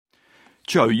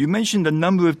Joe, you mentioned a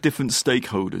number of different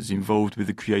stakeholders involved with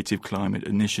the Creative Climate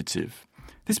Initiative.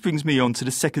 This brings me on to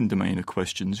the second domain of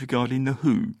questions regarding the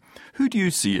who. Who do you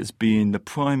see as being the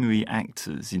primary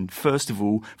actors in, first of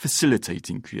all,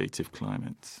 facilitating creative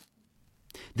climate?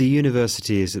 The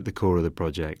university is at the core of the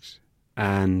project,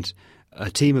 and a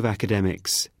team of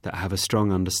academics that have a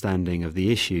strong understanding of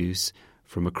the issues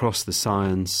from across the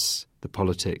science, the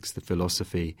politics, the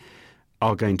philosophy,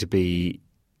 are going to be,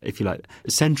 if you like,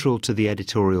 central to the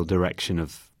editorial direction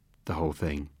of the whole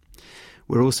thing.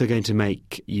 We're also going to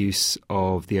make use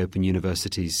of the Open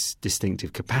University's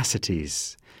distinctive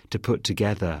capacities to put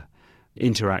together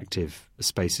interactive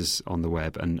spaces on the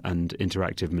web and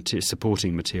interactive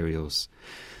supporting materials.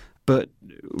 But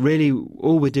really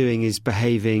all we're doing is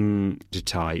behaving to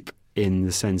type in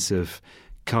the sense of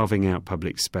carving out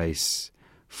public space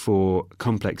for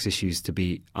complex issues to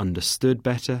be understood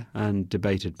better and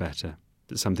debated better.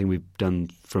 That's something we've done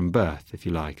from birth, if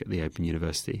you like, at the Open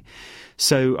University.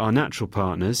 So our natural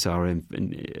partners, our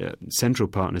central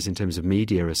partners in terms of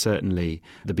media are certainly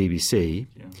the BBC,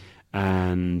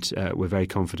 and we're very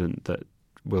confident that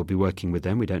we'll be working with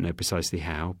them. We don't know precisely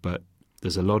how, but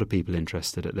there's a lot of people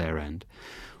interested at their end.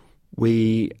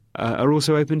 We are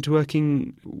also open to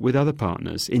working with other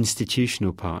partners,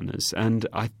 institutional partners, and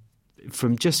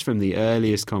from the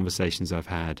earliest conversations I've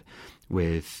had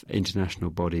with international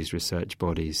bodies, research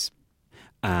bodies,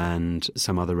 and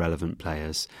some other relevant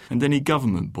players. And any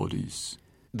government bodies?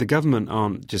 The government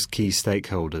aren't just key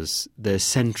stakeholders, they're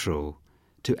central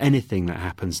to anything that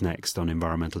happens next on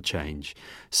environmental change.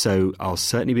 So I'll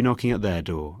certainly be knocking at their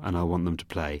door and I want them to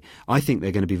play. I think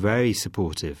they're going to be very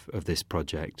supportive of this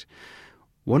project.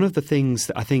 One of the things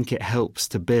that I think it helps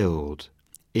to build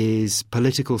is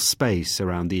political space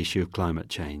around the issue of climate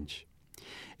change.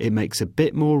 It makes a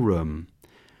bit more room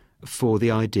for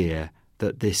the idea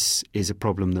that this is a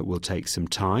problem that will take some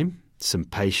time, some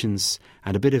patience,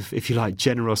 and a bit of, if you like,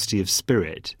 generosity of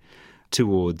spirit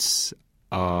towards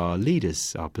our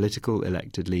leaders, our political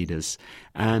elected leaders.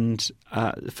 And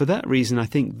for that reason, I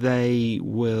think they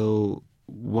will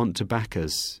want to back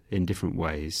us in different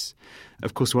ways.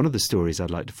 Of course, one of the stories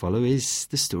I'd like to follow is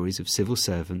the stories of civil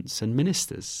servants and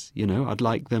ministers. You know, I'd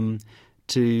like them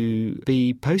to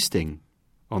be posting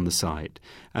on the site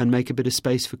and make a bit of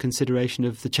space for consideration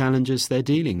of the challenges they're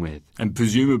dealing with. And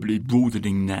presumably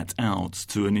broadening that out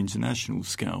to an international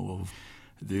scale of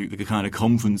the kind of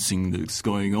conferencing that's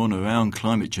going on around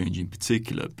climate change in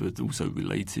particular, but also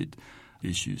related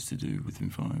issues to do with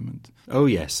environment. Oh,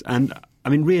 yes. And I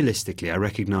mean, realistically, I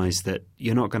recognise that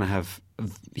you're not going to have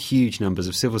huge numbers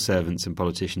of civil servants and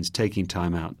politicians taking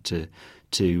time out to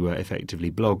effectively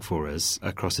blog for us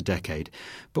across a decade.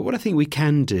 But what I think we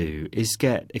can do is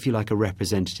get, if you like, a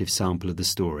representative sample of the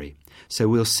story. So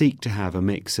we'll seek to have a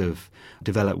mix of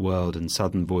developed world and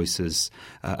southern voices,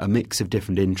 a mix of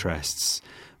different interests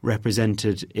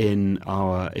represented in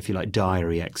our, if you like,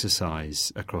 diary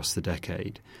exercise across the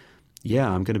decade. Yeah,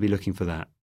 I'm going to be looking for that.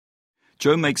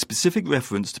 Joe makes specific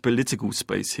reference to political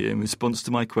space here in response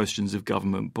to my questions of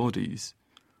government bodies.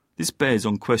 This bears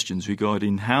on questions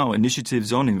regarding how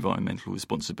initiatives on environmental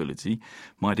responsibility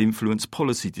might influence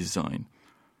policy design.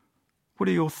 What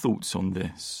are your thoughts on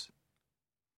this?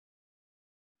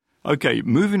 OK,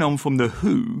 moving on from the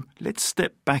who, let's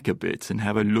step back a bit and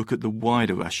have a look at the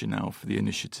wider rationale for the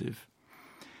initiative.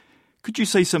 Could you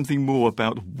say something more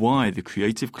about why the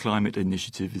Creative Climate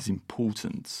Initiative is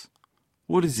important?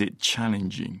 What is it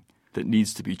challenging that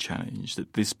needs to be challenged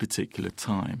at this particular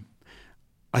time?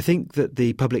 I think that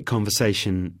the public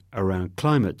conversation around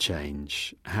climate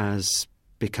change has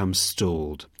become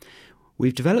stalled.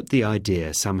 We've developed the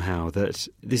idea somehow that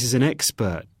this is an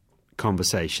expert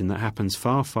conversation that happens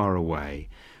far, far away,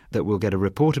 that we'll get a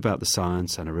report about the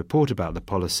science and a report about the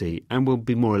policy, and we'll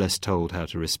be more or less told how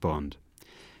to respond.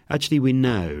 Actually, we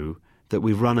know that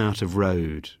we've run out of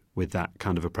road with that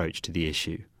kind of approach to the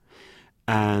issue,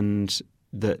 and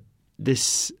that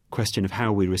this question of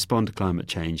how we respond to climate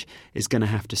change is going to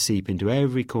have to seep into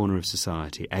every corner of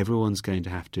society. Everyone's going to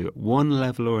have to, at one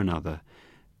level or another,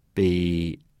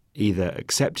 be either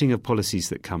accepting of policies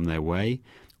that come their way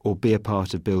or be a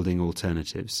part of building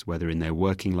alternatives, whether in their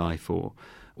working life or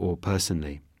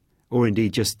personally, or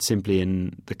indeed just simply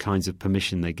in the kinds of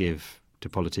permission they give to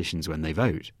politicians when they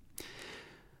vote.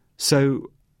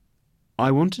 So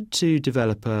I wanted to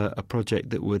develop a project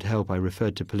that would help, I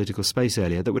referred to political space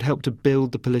earlier, that would help to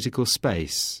build the political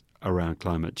space around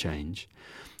climate change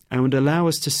and would allow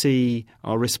us to see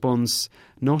our response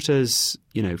not as,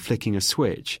 flicking a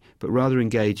switch, but rather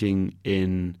engaging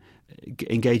in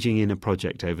a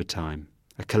project over time,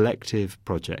 a collective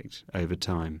project over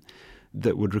time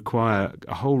that would require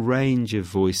a whole range of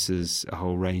voices, a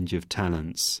whole range of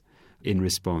talents in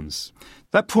response.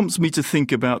 That prompts me to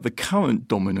think about the current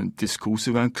dominant discourse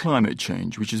around climate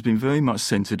change, which has been very much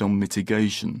centred on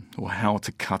mitigation, or how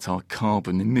to cut our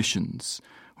carbon emissions.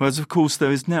 Whereas, of course,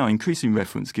 there is now increasing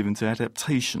reference given to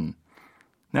adaptation.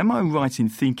 Now, am I right in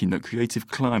thinking that creative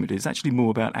climate is actually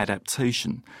more about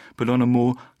adaptation, but on a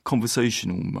more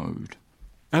conversational mode?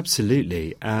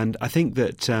 Absolutely. And I think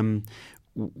that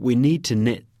we need to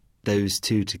knit those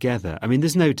two together. I mean,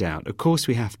 there's no doubt. Of course,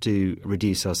 we have to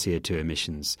reduce our CO2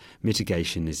 emissions.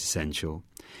 Mitigation is essential.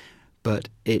 But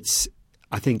it's,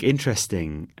 I think,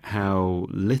 interesting how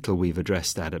little we've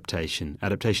addressed adaptation.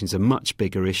 Adaptation is a much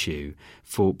bigger issue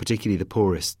for particularly the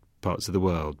poorest parts of the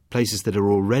world. Places that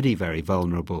are already very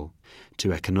vulnerable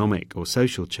to economic or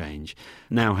social change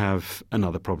now have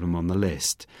another problem on the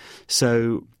list.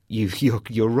 So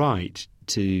you're right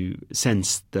to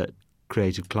sense that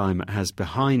creative climate has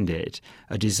behind it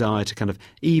a desire to kind of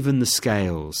even the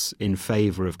scales in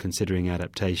favour of considering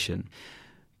adaptation,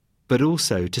 but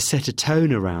also to set a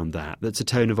tone around that that's a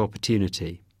tone of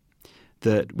opportunity,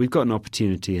 that we've got an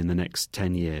opportunity in the next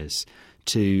 10 years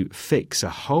to fix a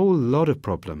whole lot of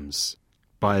problems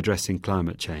by addressing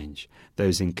climate change.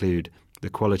 Those include the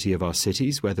quality of our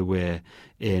cities, whether we're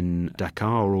in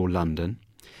Dakar or London,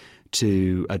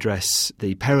 to address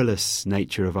the perilous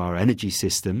nature of our energy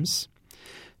systems,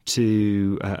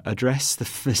 to address the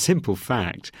simple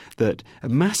fact that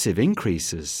massive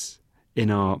increases in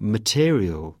our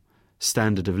material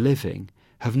standard of living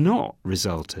have not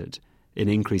resulted in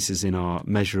increases in our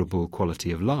measurable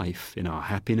quality of life, in our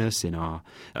happiness, in a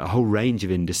whole range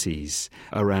of indices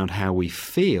around how we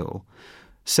feel.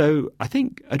 So I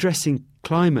think addressing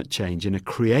climate change in a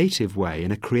creative way,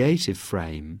 in a creative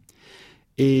frame,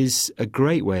 is a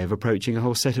great way of approaching a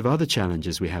whole set of other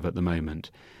challenges we have at the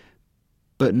moment,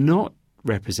 but not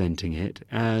representing it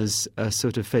as a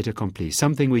sort of fait accompli,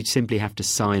 something we simply have to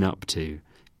sign up to,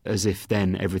 as if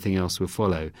then everything else will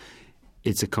follow.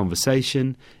 It's a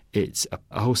conversation, it's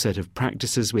a whole set of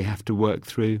practices we have to work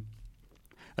through.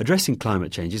 Addressing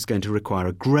climate change is going to require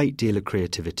a great deal of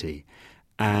creativity,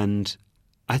 and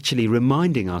actually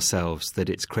reminding ourselves that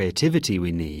it's creativity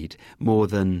we need more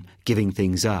than giving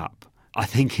things up, I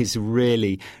think is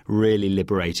really, really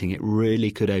liberating. It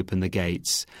really could open the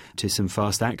gates to some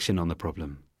fast action on the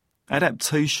problem.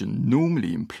 Adaptation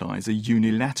normally implies a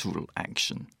unilateral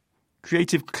action.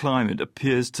 Creative climate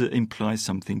appears to imply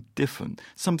something different,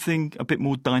 something a bit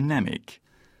more dynamic.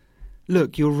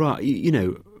 Look, you're right. You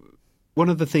know, one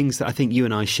of the things that I think you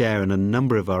and I share and a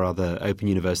number of our other Open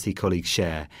University colleagues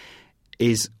share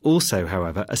is also,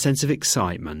 however, a sense of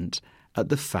excitement at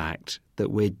the fact that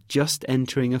we're just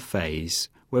entering a phase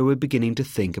where we're beginning to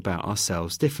think about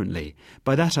ourselves differently.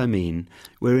 By that I mean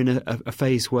we're in a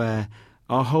phase where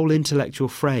our whole intellectual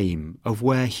frame of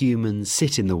where humans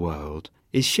sit in the world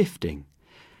is shifting.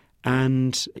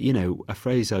 And, you know, a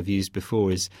phrase I've used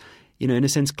before is, you know, in a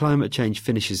sense, climate change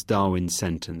finishes Darwin's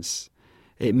sentence.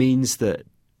 It means that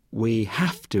we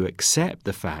have to accept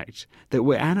the fact that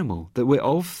we're animal, that we're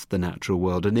of the natural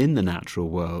world and in the natural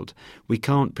world. We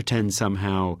can't pretend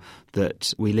somehow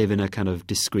that we live in a kind of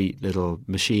discrete little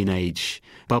machine age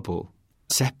bubble,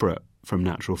 separate from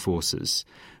natural forces.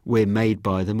 We're made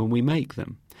by them and we make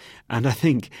them. And I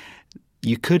think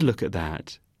you could look at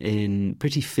that in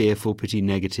pretty fearful, pretty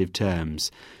negative terms.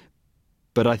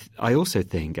 But I also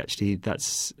think, actually,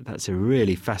 that's a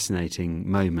really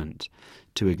fascinating moment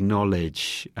to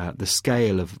acknowledge the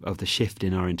scale of the shift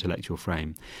in our intellectual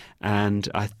frame. And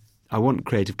I want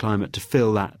Creative Climate to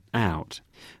fill that out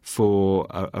for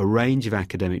a range of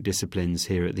academic disciplines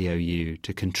here at the OU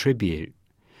to contribute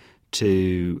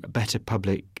to better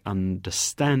public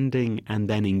understanding and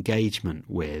then engagement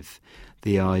with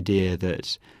the idea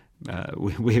that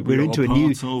we're into a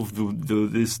new part of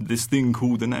this thing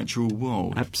called the natural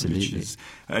world. Absolutely,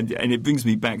 and it brings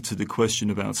me back to the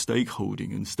question about stakeholding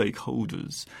and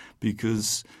stakeholders,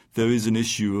 because there is an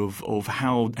issue of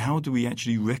how do we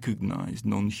actually recognise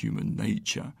non-human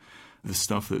nature, the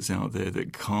stuff that's out there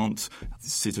that can't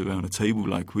sit around a table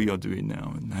like we are doing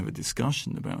now and have a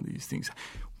discussion about these things.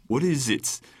 What is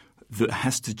it that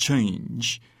has to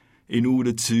change in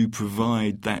order to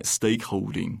provide that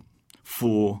stakeholding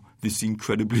for this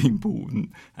incredibly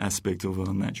important aspect of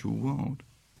our natural world,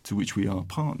 to which we are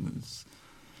partners?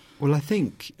 Well, I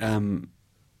think, you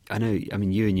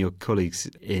and your colleagues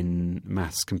in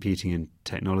maths, computing and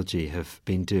technology have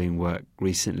been doing work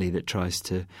recently that tries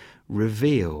to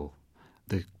reveal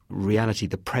the reality,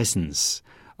 the presence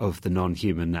of the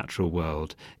non-human natural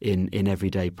world in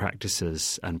everyday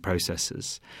practices and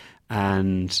processes.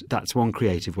 And that's one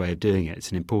creative way of doing it.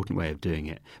 It's an important way of doing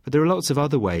it. But there are lots of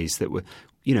other ways that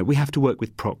we have to work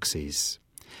with proxies.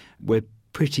 We're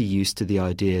pretty used to the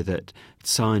idea that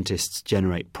scientists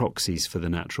generate proxies for the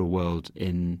natural world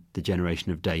in the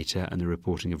generation of data and the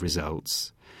reporting of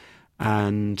results.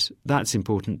 And that's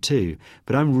important too.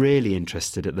 But I'm really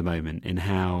interested at the moment in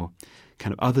how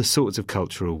kind of other sorts of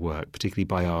cultural work, particularly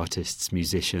by artists,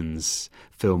 musicians,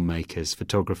 filmmakers,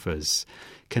 photographers,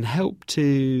 can help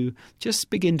to just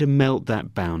begin to melt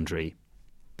that boundary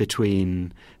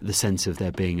between the sense of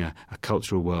there being a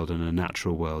cultural world and a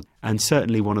natural world. And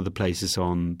certainly one of the places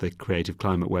on the Creative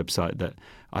Climate website that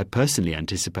I personally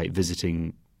anticipate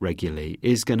visiting regularly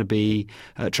is going to be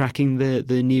tracking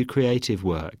the new creative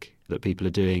work that people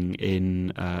are doing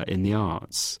in the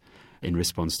arts in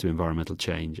response to environmental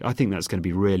change. I think that's going to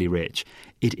be really rich.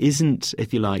 It isn't,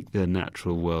 if you like, the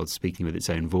natural world speaking with its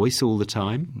own voice all the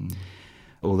time,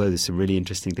 although there's some really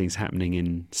interesting things happening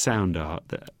in sound art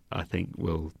that I think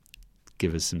will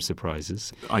give us some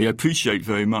surprises. I appreciate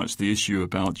very much the issue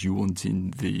about you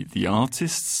wanting the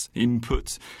artists'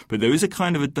 input, but there is a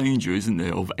kind of a danger, isn't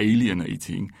there, of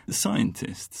alienating the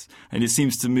scientists. And it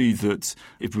seems to me that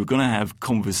if we're going to have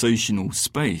conversational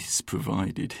space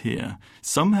provided here,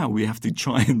 somehow we have to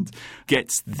try and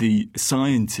get the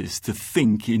scientists to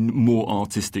think in more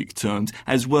artistic terms,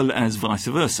 as well as vice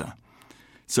versa.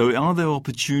 So are there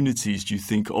opportunities, do you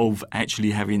think, of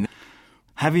actually having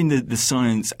the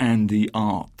science and the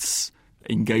arts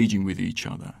engaging with each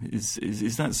other?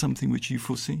 Is that something which you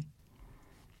foresee?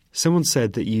 Someone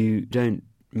said that you don't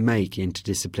make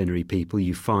interdisciplinary people,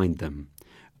 you find them.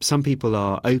 Some people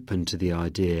are open to the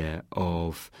idea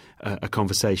of a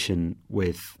conversation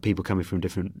with people coming from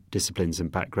different disciplines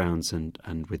and backgrounds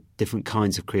and with different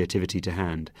kinds of creativity to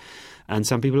hand. And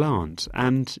some people aren't.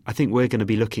 And I think we're going to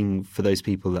be looking for those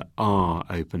people that are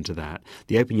open to that.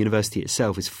 The Open University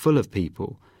itself is full of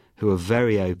people who are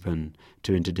very open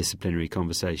to interdisciplinary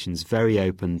conversations, very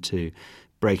open to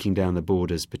breaking down the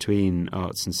borders between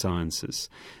arts and sciences.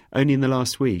 Only in the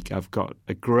last week, I've got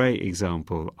a great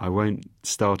example. I won't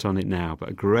start on it now, but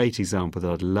a great example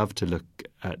that I'd love to look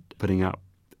at putting up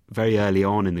very early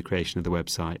on in the creation of the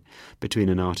website between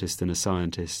an artist and a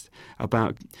scientist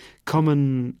about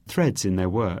common threads in their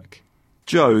work.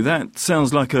 Joe, that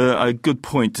sounds like a good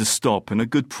point to stop and a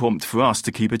good prompt for us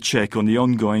to keep a check on the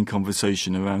ongoing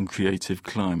conversation around creative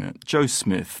climate. Joe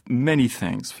Smith, many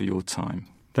thanks for your time.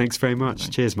 Thanks very much.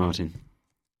 Cheers, Martin.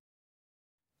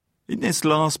 In this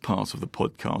last part of the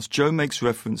podcast, Joe makes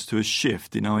reference to a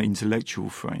shift in our intellectual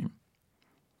frame.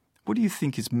 What do you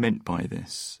think is meant by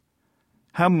this?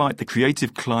 How might the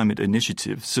Creative Climate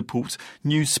Initiative support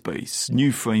new space,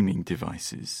 new framing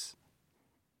devices?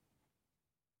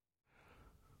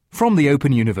 From the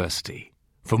Open University.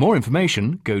 For more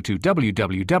information, go to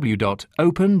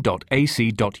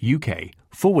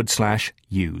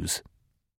www.open.ac.uk/use.